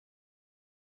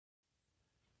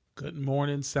Good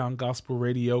morning, Sound Gospel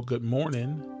Radio. Good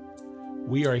morning.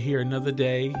 We are here another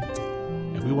day,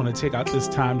 and we want to take out this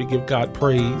time to give God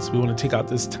praise. We want to take out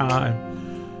this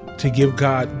time to give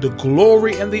God the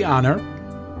glory and the honor.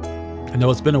 I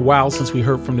know it's been a while since we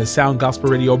heard from the Sound Gospel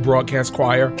Radio broadcast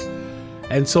choir.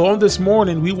 And so on this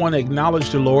morning, we want to acknowledge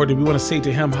the Lord, and we want to say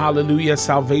to him, hallelujah,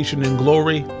 salvation and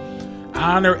glory,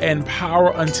 honor and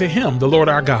power unto him, the Lord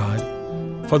our God.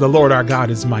 For the Lord our God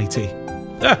is mighty.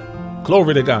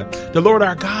 Glory to God. The Lord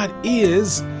our God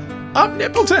is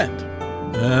omnipotent.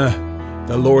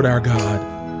 The Lord our God,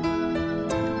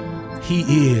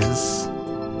 he is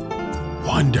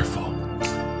wonderful.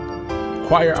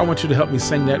 Choir, I want you to help me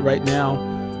sing that right now.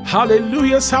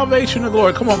 Hallelujah, salvation and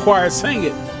glory. Come on, choir, sing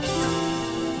it.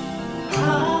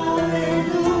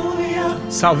 Hallelujah.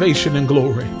 Salvation and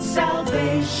glory.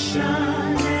 Salvation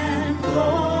and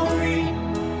glory.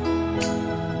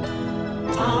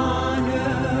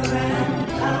 Honor and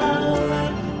power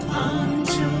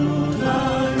unto the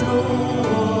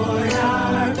Lord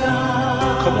our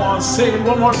God. Come on, say it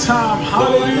one more time.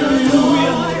 Hallelujah. The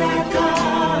Lord our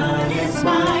God is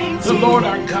mighty. The Lord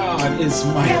our God is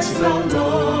mighty. Yes, the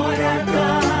Lord our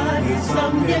God is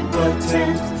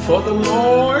omnipotent. For the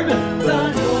Lord,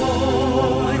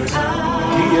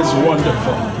 he is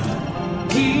wonderful.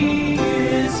 He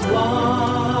is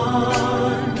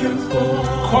wonderful.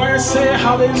 Choir, say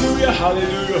hallelujah,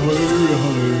 hallelujah, hallelujah,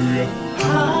 hallelujah.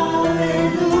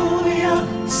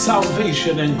 Hallelujah.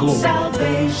 Salvation and glory.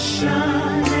 Salvation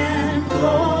and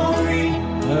glory.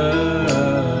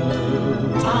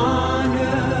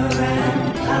 Honor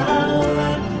and power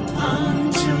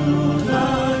unto the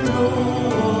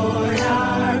Lord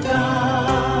our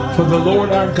God. For the Lord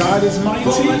our God is mighty.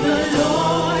 For the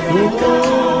Lord our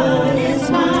God is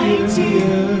mighty.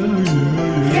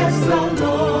 Yes, the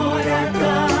Lord our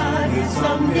God is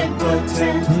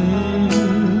omnipotent.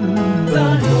 The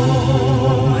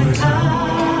Lord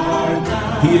our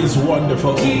God, He is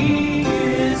wonderful. he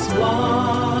is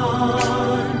wonderful.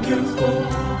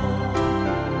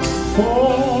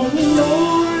 For the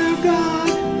Lord our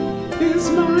God is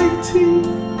mighty.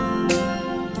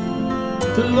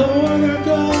 The Lord our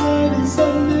God is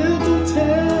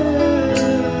omnipotent.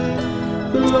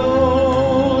 The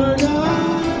Lord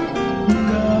our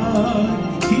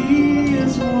God, he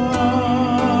is wonderful.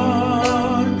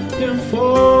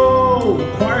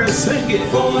 Choir, sing it.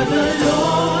 For the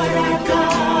Lord our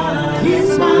God is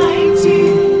mighty.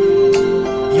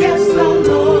 Yes, the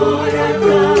Lord our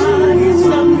God is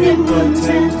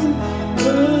omnipotent.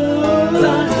 The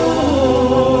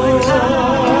Lord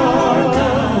our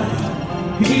God,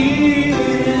 he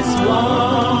is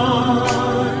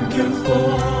wonderful.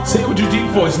 Say it with your deep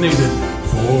voice, Nathan.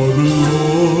 For the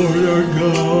Lord our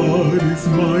God is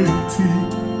mighty.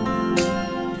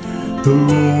 The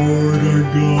Lord our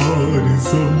God is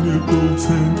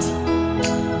omnipotent.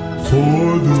 For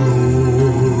the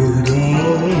Lord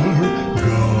our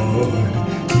God,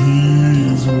 he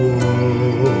is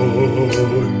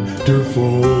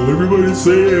wonderful. Everybody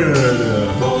say it.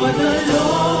 For the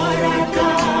Lord our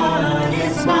God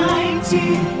is mighty.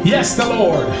 Yes, the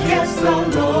Lord. Yes, the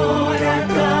Lord our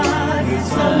God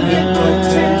is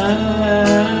omnipotent.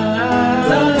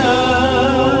 The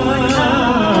Lord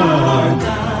our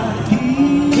God,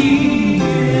 he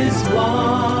is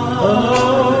wonderful.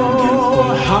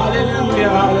 Oh, hallelujah,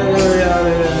 hallelujah,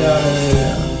 hallelujah.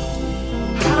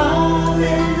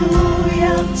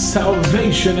 Hallelujah.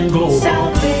 Salvation and glory.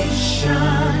 Salvation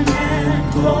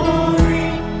and glory.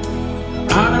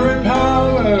 Honor and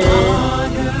power.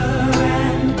 Honor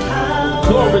and power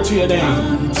Glory to your name.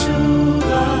 unto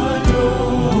the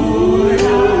Lord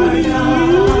our God.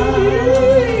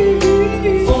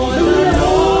 For the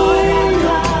Lord our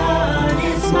God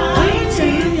is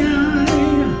mighty.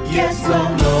 Yes, the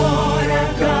Lord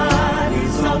our God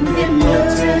is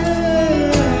omnipotent.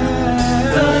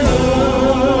 The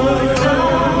Lord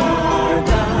our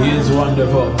God, He is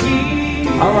wonderful. he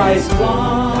All right. is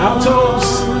Altos.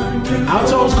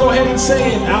 Altos, go ahead and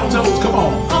say it. Altos, come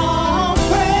on. all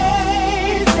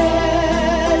praises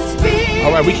be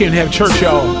All right, we can't have church,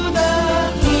 y'all. to the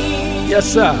King Yes,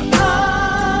 sir.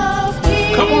 of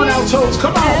kings. Come on, Altos,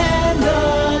 come on. And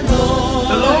the Lord,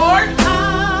 The Lord,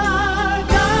 our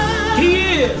God, He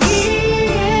is. he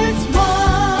is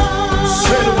wonderful.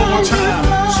 Say it one more time.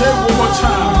 Say it one more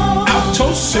time.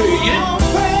 Altos, say it. All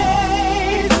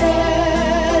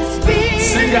praises be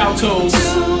Sing, Altos. to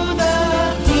the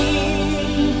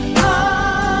King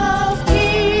of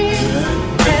kings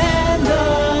and the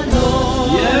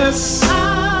Lord. Yes.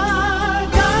 Our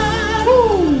God,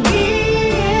 he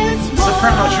is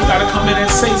Sopranos, you gotta come in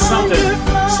and say something.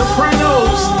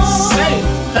 Sopranos, say it.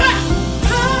 Ah.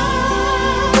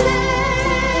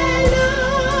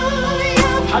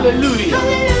 Radio.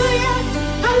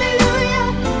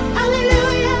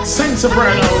 Sing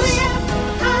sopranos.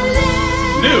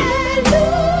 New.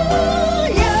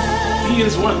 He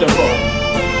is wonderful.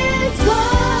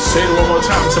 Say it one more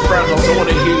time, sopranos. I want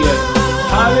to hear you.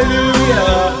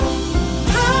 Hallelujah.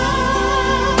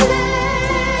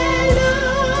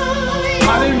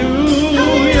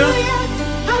 Hallelujah.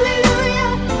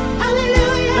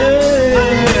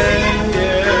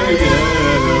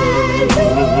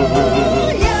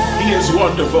 He is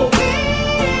wonderful.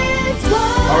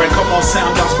 All right, come on,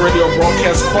 Sound Gospel Radio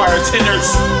Broadcast Choir tenors.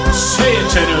 Say it,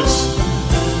 tenors.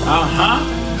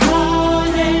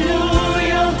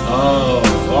 Oh,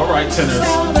 all right, tenors.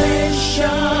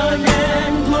 Salvation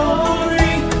and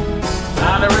glory.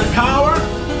 Honor and power.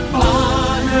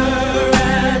 Honor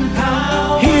and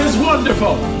power. He is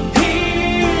wonderful.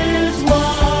 He is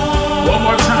wonderful. One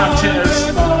more time, tenors.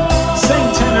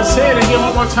 Sing, tenors. Say it again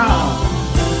one more time.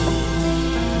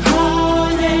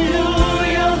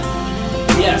 Hallelujah.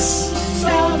 Yes.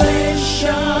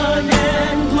 Salvation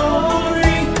and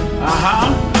glory.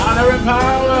 Honor and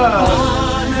power.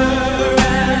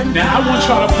 Now I want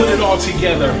y'all to put it all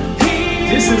together.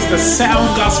 This is the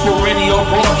Sound Gospel Radio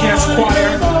Broadcast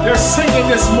Choir. They're singing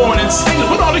this morning. Sing it.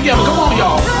 Put it all together. Come on,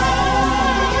 y'all.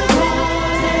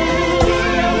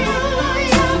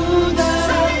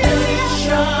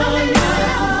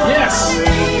 Yes.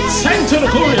 Sing to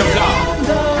the glory of God.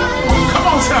 Come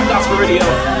on, Sound Gospel Radio.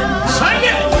 Sing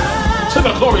it to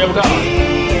the glory of God.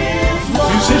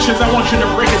 Musicians, I want you to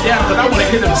break it down because I want to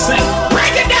hear them sing.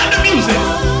 Break it down to music.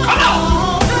 Come on.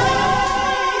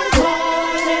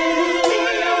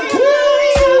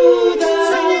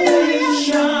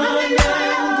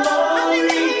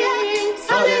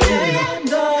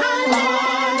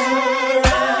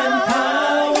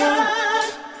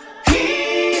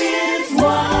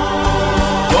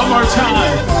 One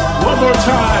more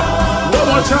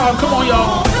time. Come on,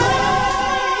 y'all.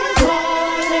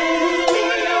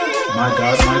 My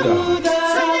God, my God.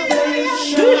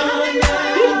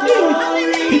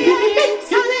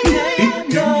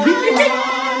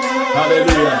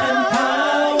 Hallelujah.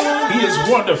 He is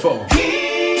wonderful. All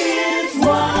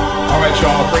right,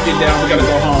 y'all, break it down. We gotta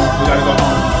go home.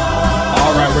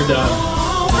 All right, we're done.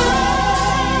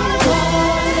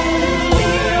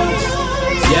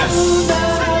 Yes.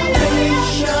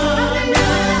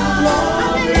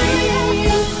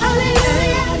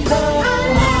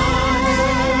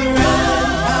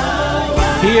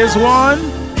 He is one.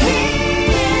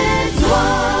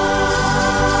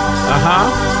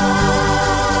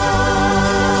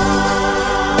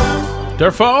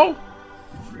 Therefore.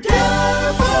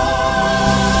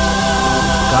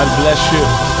 God bless you.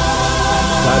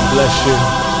 God bless you.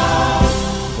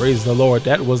 Praise the Lord.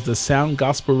 That was the Sound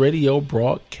Gospel Radio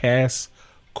Broadcast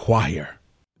Choir.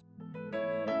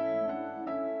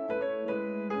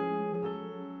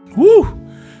 Woo!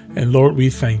 And Lord,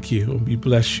 we thank you and we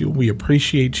bless you. We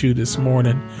appreciate you this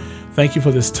morning. Thank you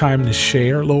for this time to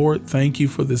share, Lord. Thank you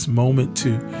for this moment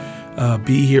to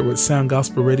be here with Sound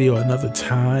Gospel Radio another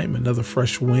time, another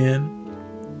fresh wind.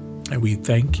 And we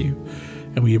thank you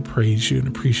and we praise you and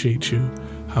appreciate you.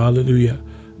 Hallelujah.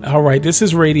 All right, this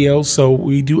is radio, so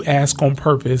we do ask on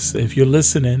purpose. If you're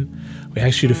listening, we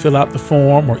ask you to fill out the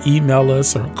form or email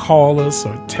us or call us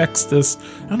or text us.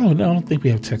 I don't think we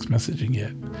have text messaging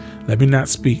yet. Let me not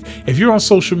speak. If you're on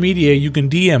social media, you can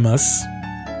DM us.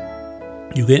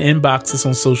 You can inbox us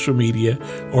on social media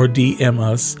or DM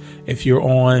us. If you're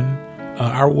on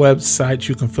our website,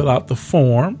 you can fill out the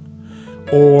form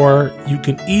or you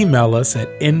can email us at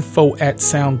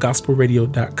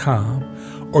info@soundgospelradio.com.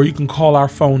 Or you can call our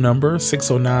phone number,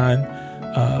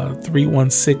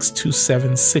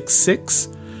 609-316-2766,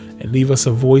 and leave us a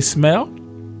voicemail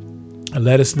and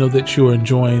let us know that you're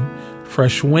enjoying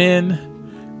Fresh Wind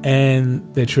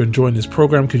and that you're enjoying this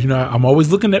program. Because, I'm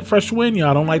always looking at Fresh Wind.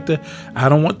 I don't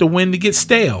want the wind to get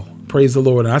stale. Praise the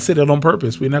Lord. And I said that on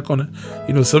purpose. We're not going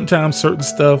to, sometimes certain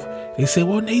stuff, they say,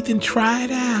 well, Nathan, try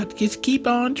it out. Just keep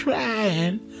on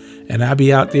trying. And I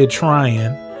be out there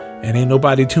trying. And ain't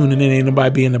nobody tuning in, ain't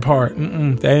nobody being a part.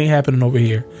 That ain't happening over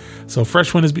here. So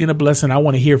Fresh Wind is being a blessing. I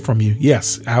want to hear from you.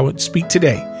 Yes, I would speak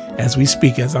today as we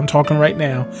speak, as I'm talking right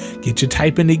now. Get your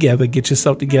typing together. Get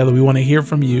yourself together. We want to hear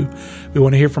from you. We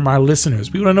want to hear from our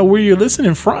listeners. We want to know where you're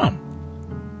listening from.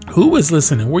 Who is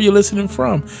listening? Where you're listening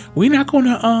from? We're not going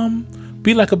to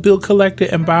be like a bill collector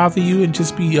and bother you and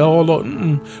just be all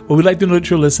over. But we'd like to know that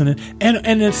you're listening.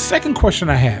 And the second question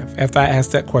I have, after I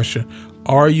ask that question,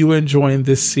 are you enjoying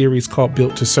this series called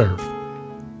Built to Serve?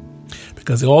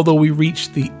 Because although we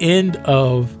reached the end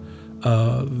of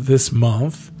this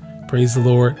month, praise the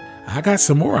Lord, I got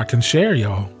some more I can share,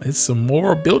 y'all. It's some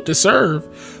more Built to Serve.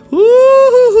 Ooh.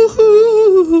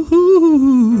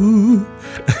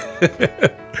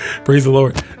 Praise the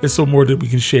Lord. There's so more that we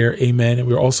can share. Amen. And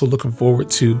we're also looking forward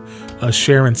to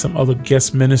sharing some other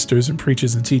guest ministers and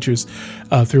preachers and teachers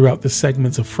throughout the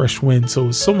segments of Fresh Wind.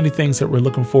 So many things that we're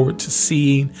looking forward to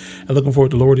seeing and looking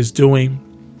forward to the Lord is doing.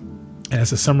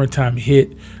 As the summertime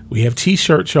hit, we have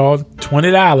t-shirts, y'all,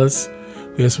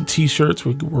 $20. We have some t-shirts.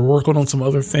 We're working on some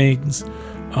other things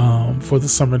for the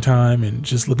summertime and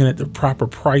just looking at the proper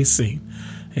pricing.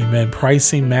 Amen.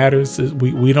 Pricing matters.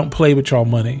 We don't play with y'all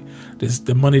money.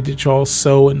 The money that y'all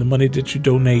sow and the money that you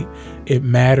donate, it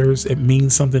matters. It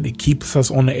means something. It keeps us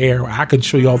on the air. I can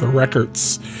show y'all the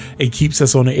records. It keeps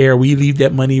us on the air. We leave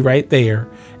that money right there,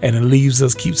 and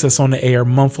it keeps us on the air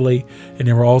monthly. And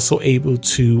then we're also able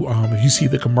to, if you see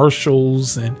the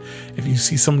commercials and if you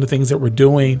see some of the things that we're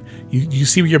doing, you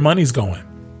see where your money's going.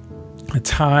 The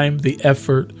time, the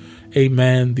effort,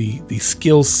 amen, the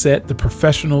skill set, the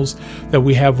professionals that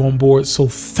we have on board. So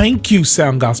thank you,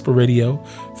 Sound Gospel Radio.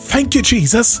 Thank you,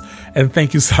 Jesus. And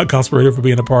thank you, Sound Gospel Radio, for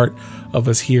being a part of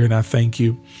us here. And I thank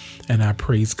you and I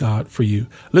praise God for you.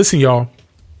 Listen, y'all,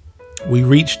 we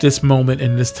reached this moment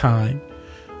in this time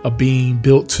of being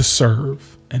built to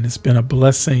serve. And it's been a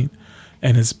blessing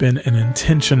and it's been an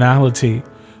intentionality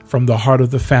from the heart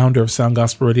of the founder of Sound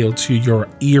Gospel Radio to your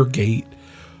ear gate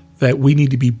that we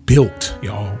need to be built,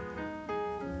 y'all.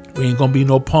 We ain't going to be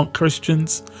no punk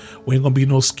Christians. We ain't going to be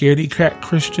no scaredy cat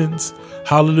Christians.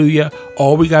 Hallelujah.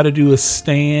 All we got to do is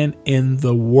stand in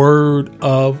the word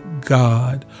of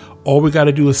God. All we got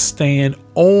to do is stand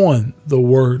on the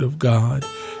word of God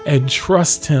and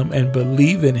trust him and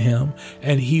believe in him,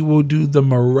 and he will do the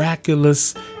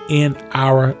miraculous in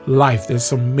our life. There's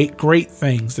some great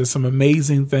things. There's some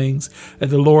amazing things that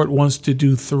the Lord wants to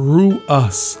do through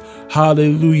us.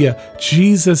 Hallelujah.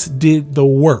 Jesus did the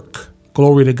work.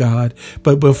 Glory to God.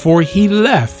 But before he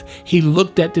left, he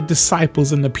looked at the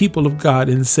disciples and the people of God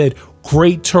and said,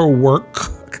 greater work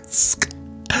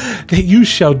that you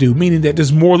shall do, meaning that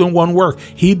there's more than one work.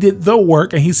 He did the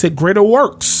work and he said, greater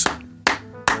works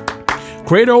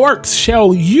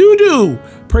shall you do.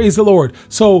 Praise the Lord.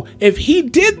 So if he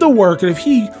did the work and if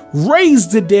he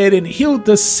raised the dead and healed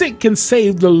the sick and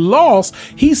saved the lost,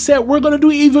 he said, we're going to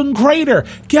do even greater.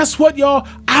 Guess what, y'all?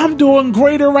 I'm doing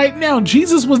greater right now.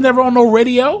 Jesus was never on no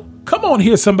radio. Come on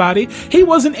here, somebody. He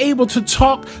wasn't able to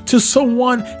talk to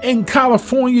someone in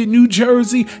California, New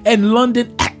Jersey, and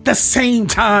London at the same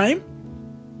time.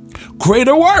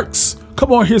 Greater works.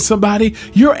 Come on here, somebody.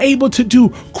 You're able to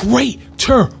do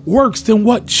greater works than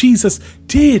what Jesus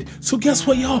did. So guess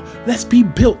what, y'all? Let's be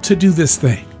built to do this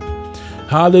thing.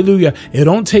 Hallelujah. It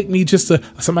don't take me just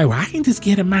somebody, well, I can just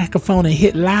get a microphone and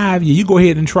hit live. Yeah, you go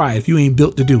ahead and try it if you ain't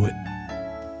built to do it.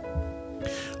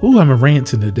 Ooh, I'm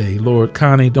ranting today. Lord,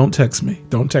 Connie, don't text me.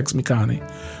 Don't text me, Connie.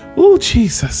 Ooh,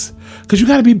 Jesus. Because you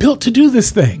got to be built to do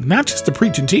this thing, not just to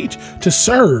preach and teach, to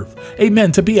serve.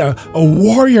 Amen. To be a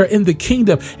warrior in the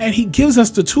kingdom. And he gives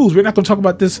us the tools. We're not going to talk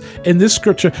about this in this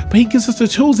scripture, but he gives us the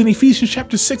tools in Ephesians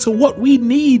chapter 6 of what we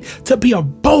need to be a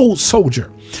bold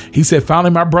soldier. He said,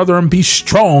 finally, my brethren, be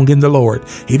strong in the Lord.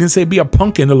 He didn't say be a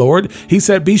punk in the Lord. He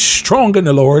said, be strong in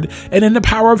the Lord and in the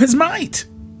power of his might.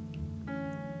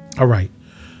 All right.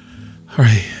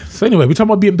 So anyway, we're talking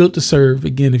about being built to serve.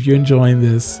 Again, if you're enjoying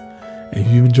this, if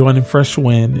you're enjoying Fresh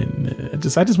Wind, and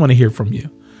I just want to hear from you.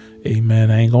 Amen.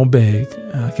 I ain't going to beg.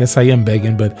 I guess I am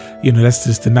begging, but that's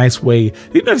just a nice way.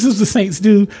 That's just the saints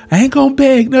do. I ain't going to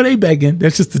beg. No, they begging.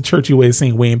 That's just the churchy way of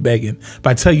saying we ain't begging.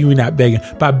 By telling you we're not begging.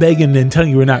 By begging and telling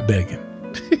you we're not begging.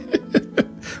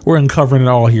 We're uncovering it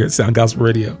all here at Sound Gospel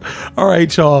Radio. All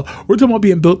right, y'all. We're talking about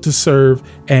being built to serve,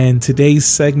 and today's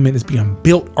segment is being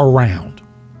built around.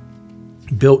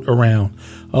 Built around.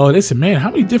 Oh, listen, man,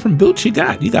 how many different builds you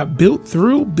got? You got built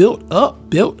through, built up,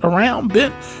 built around,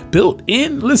 built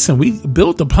in. Listen, we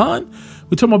built upon.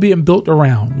 We're talking about being built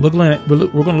around. We're going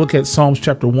to look at Psalms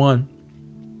chapter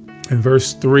 1 and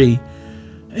verse 3.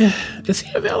 Is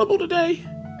he available today?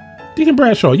 Deacon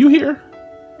Bradshaw, you here?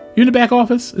 You in the back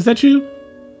office? Is that you?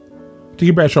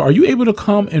 Deacon Bradshaw, are you able to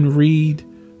come and read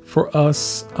for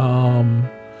us?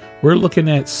 We're looking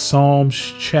at Psalms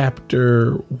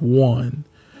chapter 1,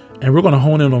 and we're going to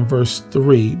hone in on verse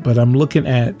 3, but I'm looking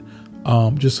at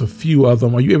just a few of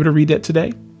them. Are you able to read that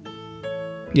today?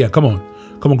 Yeah, come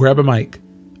on, grab a mic.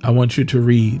 I want you to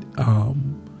read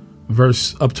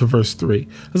verse up to verse 3.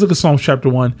 Let's look at Psalms chapter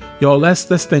 1. Y'all, let's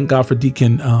thank God for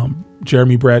Deacon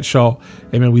Jeremy Bradshaw.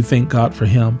 Amen. We thank God for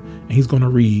him, and he's going to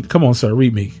read. Come on, sir,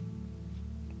 read me.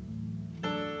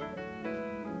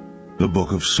 The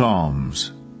book of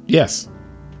Psalms. Yes.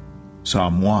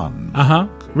 Psalm 1.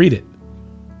 Read it.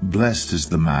 Blessed is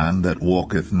the man that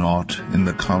walketh not in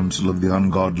the counsel of the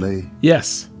ungodly,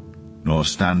 Yes. nor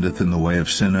standeth in the way of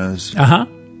sinners,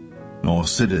 nor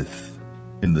sitteth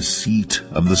in the seat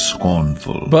of the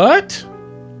scornful. But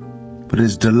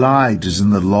his delight is in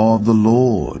the law of the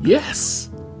Lord, yes,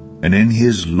 and in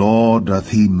his law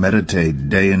doth he meditate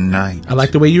day and night. I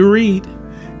like the way you read.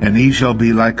 And he shall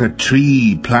be like a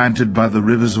tree planted by the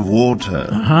rivers of water,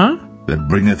 that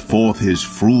bringeth forth his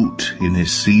fruit in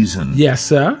his season. Yes,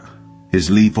 sir.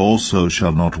 His leaf also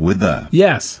shall not wither.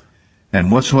 Yes.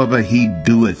 And whatsoever he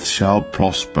doeth shall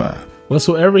prosper.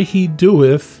 Whatsoever he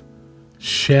doeth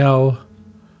shall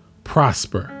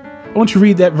prosper. I want you to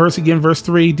read that verse again, verse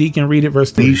 3. Deacon, read it,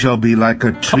 verse 3. He shall be like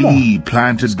a tree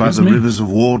planted by the rivers of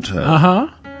water,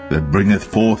 that bringeth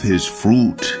forth his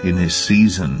fruit in his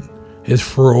season. His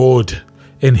fruit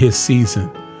in his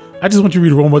season. I just want you to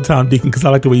read it one more time, Deacon, because I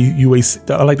like the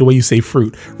way you say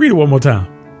fruit. Read it one more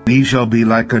time. He shall be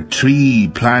like a tree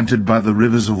planted by the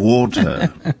rivers of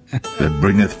water, that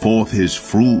bringeth forth his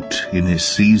fruit in his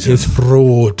season. His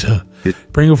fruit.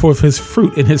 Bringing forth his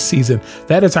fruit in his season.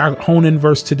 That is our hone-in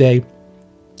verse today.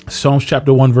 Psalms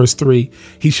chapter 1, verse 3.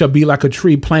 He shall be like a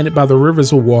tree planted by the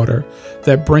rivers of water,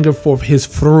 that bringeth forth his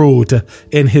fruit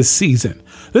in his season.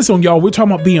 Listen, y'all, we're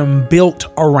talking about being built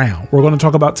around. We're going to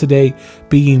talk about today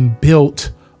being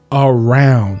built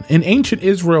around. In ancient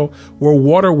Israel, where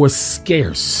water was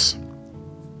scarce,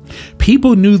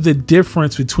 people knew the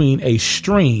difference between a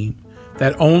stream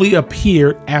that only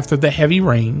appeared after the heavy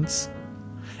rains,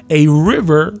 a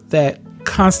river that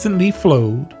constantly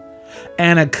flowed,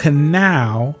 and a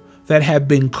canal that had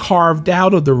been carved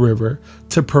out of the river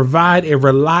to provide a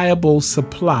reliable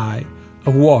supply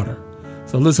of water.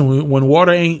 So listen, when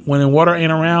water ain't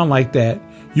around like that,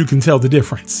 you can tell the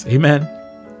difference. Amen.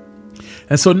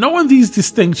 And so knowing these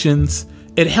distinctions,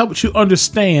 it helps you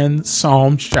understand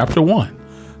Psalms chapter 1.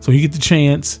 So you get the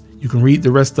chance, you can read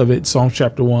the rest of it, Psalms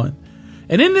chapter 1.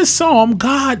 And in this psalm,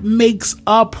 God makes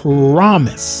a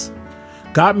promise.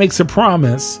 God makes a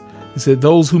promise. He said,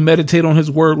 those who meditate on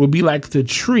his word will be like the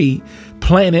tree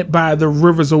planted by the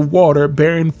rivers of water,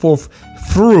 bearing forth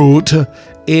fruit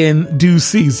in due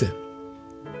season.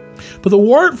 But the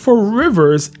word for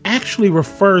rivers actually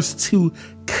refers to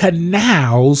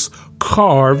canals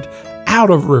carved out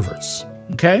of rivers.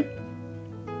 Okay.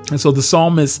 And so the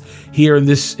psalmist here in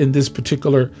this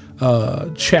particular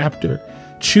chapter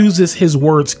chooses his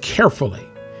words carefully.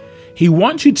 He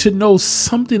wants you to know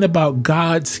something about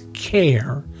God's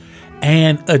care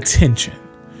and attention.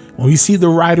 When we see the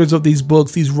writers of these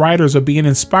books, these writers are being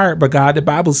inspired by God. The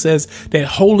Bible says that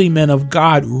holy men of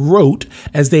God wrote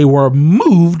as they were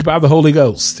moved by the Holy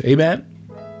Ghost. Amen.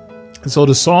 And so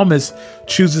the psalmist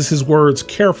chooses his words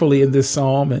carefully in this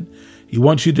psalm, and he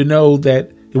wants you to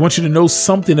know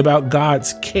something about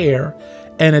God's care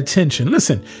and attention.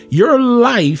 Listen, your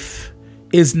life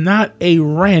is not a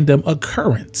random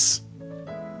occurrence.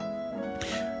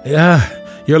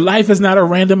 Your life is not a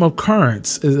random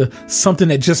occurrence. It's something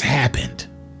that just happened.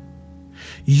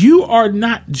 You are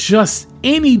not just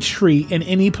any tree in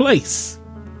any place.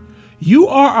 You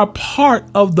are a part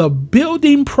of the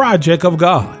building project of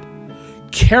God,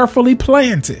 carefully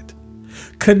planted,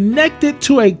 connected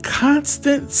to a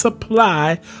constant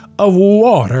supply of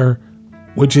water,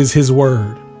 which is his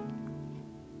word.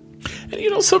 And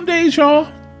you know, some days,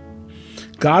 y'all,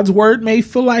 God's word may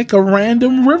feel like a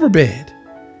random riverbed.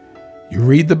 You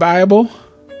read the Bible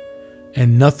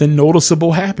and nothing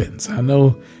noticeable happens. I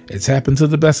know it's happened to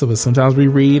the best of us. Sometimes we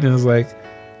read and it's like,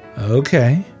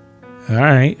 okay, all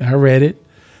right, I read it.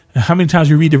 How many times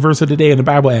you read the verse of the day in the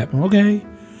Bible app? Okay.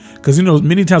 Because, you know,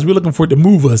 many times we're looking for it to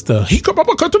move us to.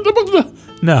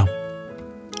 No.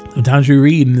 Sometimes you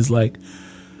read and it's like,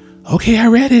 okay, I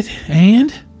read it.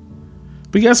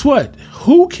 But guess what?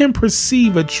 Who can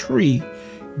perceive a tree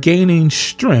gaining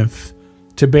strength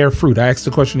to bear fruit? I asked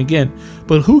the question again,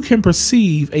 but who can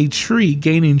perceive a tree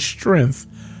gaining strength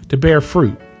to bear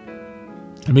fruit?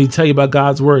 Let me tell you about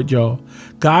God's word, y'all.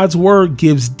 God's word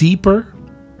gives deeper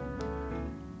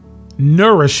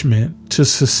nourishment to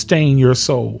sustain your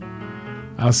soul.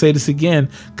 I'll say this again.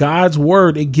 God's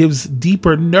word, it gives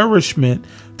deeper nourishment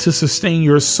to sustain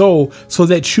your soul so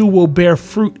that you will bear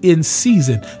fruit in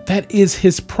season. That is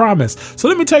his promise. So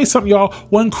let me tell you something, y'all.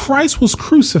 When Christ was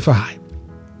crucified,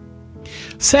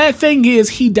 sad thing is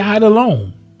he died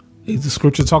alone. The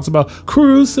scripture talks about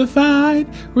crucified,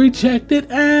 rejected,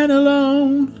 and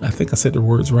alone. I think I said the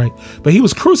words right. But he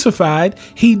was crucified.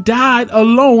 He died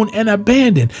alone and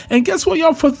abandoned. And guess what,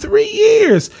 y'all? For 3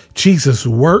 years, Jesus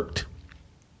worked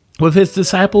with his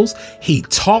disciples. He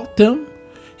taught them.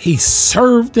 He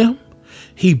served them.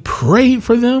 He prayed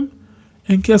for them.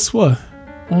 And guess what?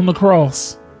 On the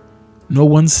cross, no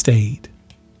one stayed.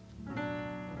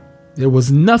 There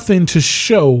was nothing to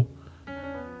show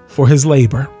for his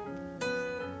labor.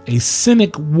 A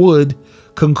cynic would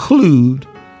conclude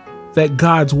that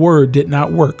God's word did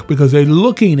not work because they're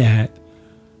looking at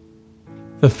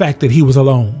the fact that he was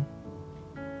alone.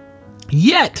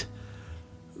 Yet,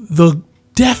 the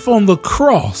death on the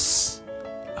cross,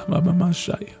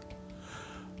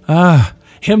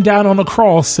 him down on the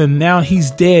cross, and now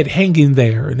he's dead hanging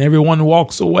there, and everyone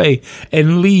walks away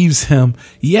and leaves him.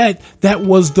 Yet that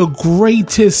was the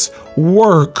greatest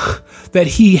work that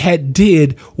he had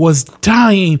did, was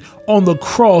dying on the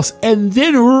cross and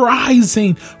then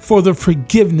rising for the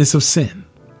forgiveness of sin.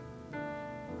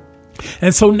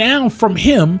 And so now from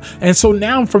him, and so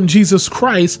now from Jesus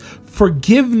Christ,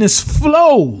 forgiveness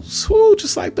flows. Ooh,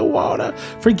 just like the water.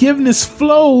 Forgiveness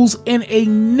flows in a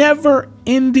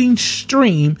never-ending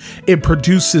stream. It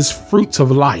produces fruits of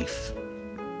life.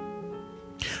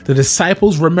 The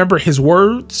disciples remember his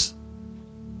words,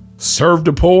 serve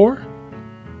the poor,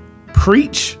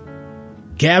 preach,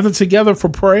 gather together for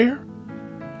prayer.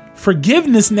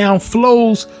 Forgiveness now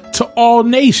flows to all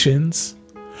nations,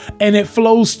 and it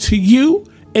flows to you.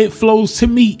 It flows to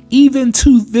me even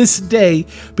to this day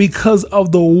because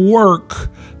of the work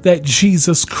that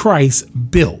Jesus Christ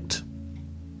built.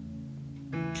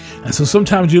 And so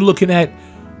sometimes you're looking at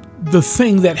the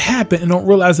thing that happened and don't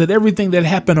realize that everything that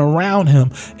happened around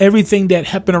him,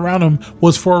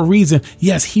 was for a reason.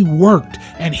 Yes, he worked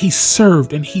and he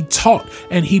served and he taught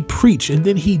and he preached, and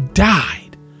then he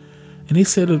died. And they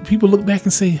said, people look back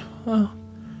and say, well,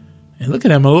 and look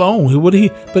at him alone.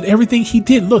 But everything he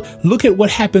did, look at what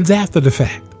happens after the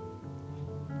fact.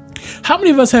 How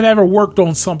many of us have ever worked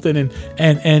on something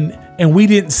and we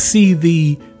didn't see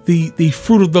the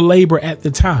fruit of the labor at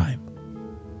the time?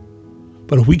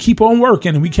 But if we keep on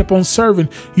working and we keep on serving,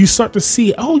 you start to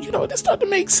see, this start to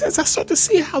make sense. I start to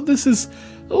see how this is.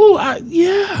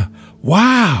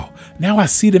 Wow. Now I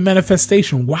see the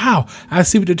manifestation. Wow. I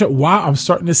see wow. I'm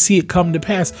starting to see it come to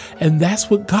pass. And that's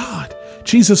what God,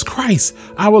 Jesus Christ,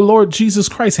 our Lord Jesus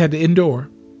Christ, had to endure.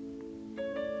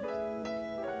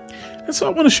 And so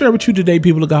I want to share with you today,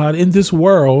 people of God, in this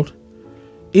world,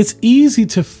 it's easy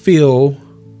to feel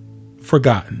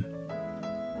forgotten.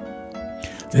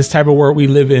 This type of world we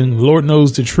live in, Lord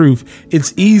knows the truth.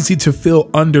 It's easy to feel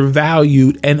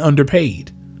undervalued and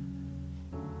underpaid.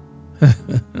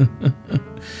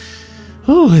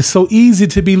 It's so easy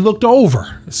to be looked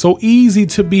over. It's so easy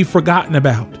to be forgotten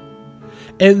about.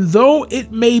 And though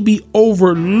it may be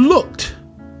overlooked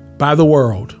by the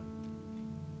world,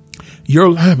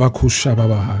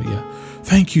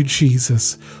 thank you,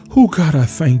 Jesus. Oh, God, I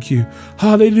thank you.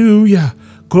 Hallelujah.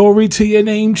 Glory to your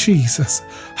name, Jesus.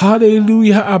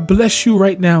 Hallelujah. I bless you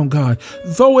right now, God.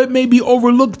 Though it may be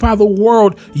overlooked by the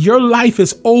world, your life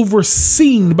is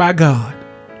overseen by God.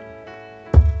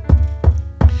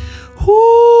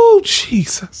 Oh,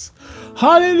 Jesus.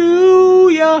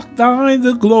 Hallelujah. Thine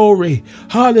the glory.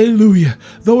 Hallelujah.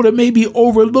 Though it may be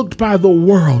overlooked by the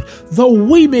world, though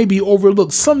we may be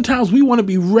overlooked, sometimes we want to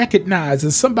be recognized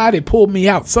and somebody pull me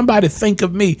out. Somebody think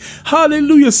of me.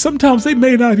 Hallelujah. Sometimes they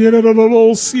may not,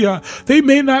 they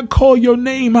may not call your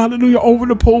name. Hallelujah. Over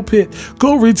the pulpit.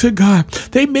 Glory to God.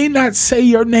 They may not say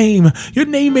your name. Your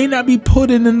name may not be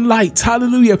put in the lights.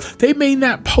 Hallelujah. They may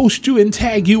not post you and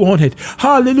tag you on it.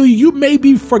 Hallelujah. You may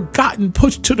be forgotten,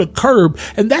 pushed to the curb.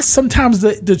 And that's sometimes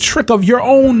the trick of your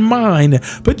own mind.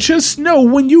 But just know,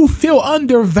 when you feel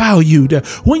undervalued,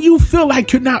 when you feel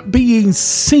like you're not being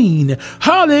seen,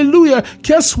 hallelujah,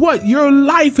 guess what? Your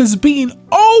life is being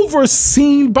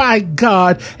overseen by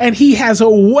God, and he has a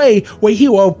way where he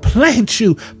will plant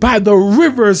you by the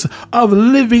rivers of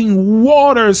living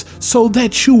waters so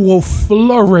that you will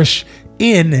flourish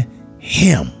in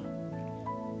him.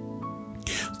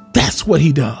 That's what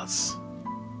he does.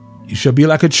 You shall be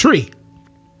like a tree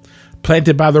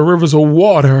planted by the rivers of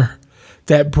water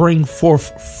that bring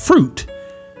forth fruit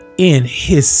in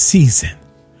his season.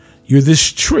 You're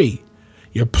this tree.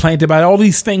 You're planted by all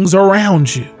these things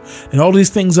around you and all these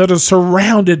things that are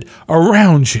surrounded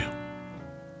around you.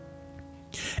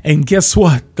 And guess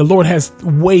what? The Lord has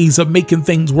ways of making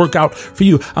things work out for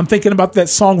you. I'm thinking about that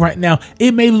song right now.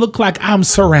 It may look like I'm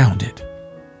surrounded,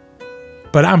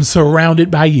 but I'm surrounded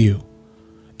by you.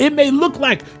 It may look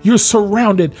like you're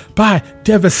surrounded by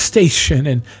devastation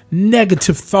and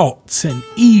negative thoughts and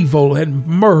evil and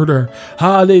murder,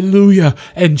 hallelujah,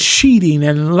 and cheating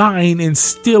and lying and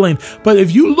stealing. But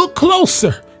if you look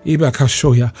closer,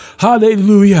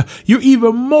 Hallelujah. You're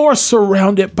even more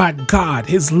surrounded by God,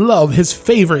 his love, his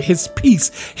favor, his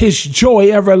peace, his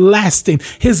joy everlasting,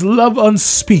 his love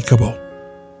unspeakable.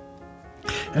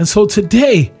 And so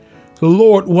today, the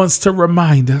Lord wants to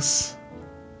remind us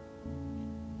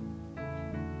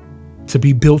to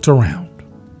be built around.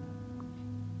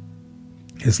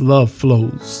 His love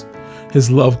flows. His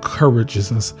love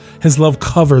encourages us. His love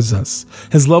covers us.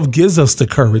 His love gives us the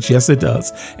courage. Yes, it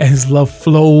does. And his love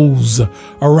flows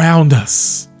around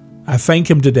us. I thank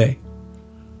him today.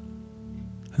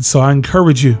 And so I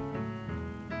encourage you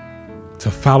to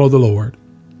follow the Lord.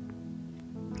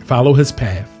 Follow his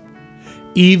path.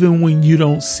 Even when you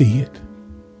don't see it.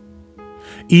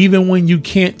 Even when you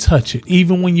can't touch it.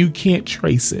 Even when you can't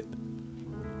trace it.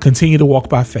 Continue to walk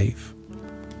by faith.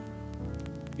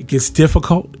 It gets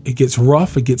difficult, it gets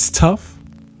rough, it gets tough,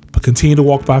 but continue to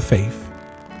walk by faith.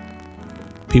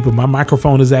 People, my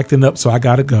microphone is acting up, so I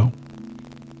got to go.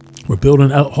 We're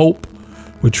building up hope.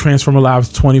 We're transforming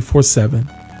lives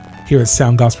 24/7 here at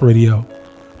Sound Gospel Radio.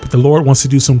 But the Lord wants to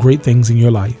do some great things in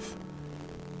your life.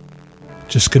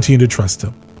 Just continue to trust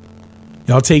him.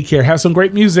 Y'all take care. Have some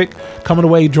great music coming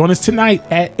away. Join us tonight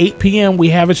at 8 p.m. We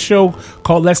have a show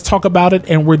called Let's Talk About It,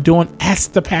 and we're doing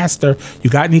Ask the Pastor. You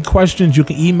got any questions, you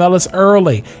can email us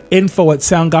early.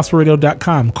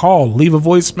 info@soundgospelradio.com. Call, leave a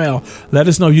voicemail. Let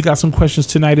us know you got some questions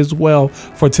tonight as well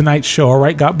for tonight's show. All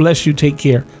right. God bless you. Take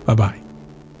care. Bye-bye.